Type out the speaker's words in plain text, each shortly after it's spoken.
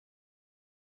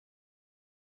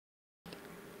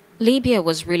Libya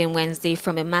was reeling Wednesday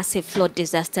from a massive flood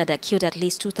disaster that killed at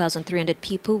least 2,300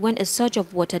 people when a surge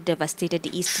of water devastated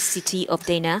the east city of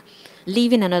Derna,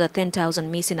 leaving another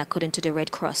 10,000 missing according to the Red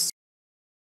Cross.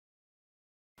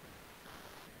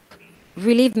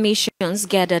 Relief missions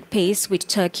gathered pace with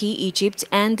Turkey, Egypt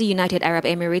and the United Arab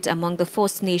Emirates among the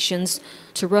first nations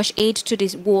to rush aid to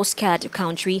this war-scarred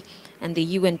country, and the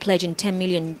UN pledging $10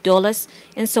 million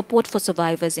in support for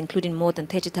survivors, including more than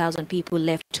 30,000 people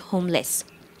left homeless.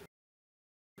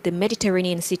 The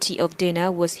Mediterranean city of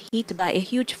Derna was hit by a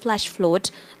huge flash flood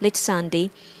late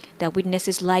Sunday that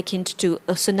witnesses likened to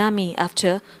a tsunami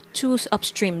after two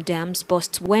upstream dams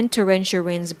burst when torrential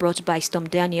rains brought by Storm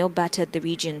Daniel battered the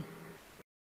region.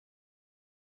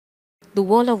 The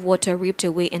wall of water ripped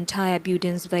away entire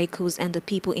buildings, vehicles and the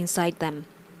people inside them.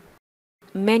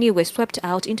 Many were swept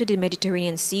out into the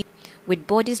Mediterranean Sea, with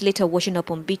bodies later washing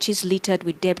up on beaches littered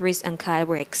with debris and car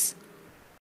wrecks.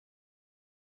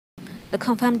 The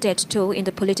confirmed death toll in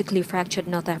the politically fractured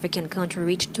North African country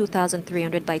reached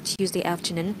 2,300 by Tuesday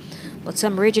afternoon, but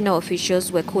some regional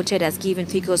officials were quoted as giving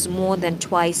figures more than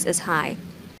twice as high.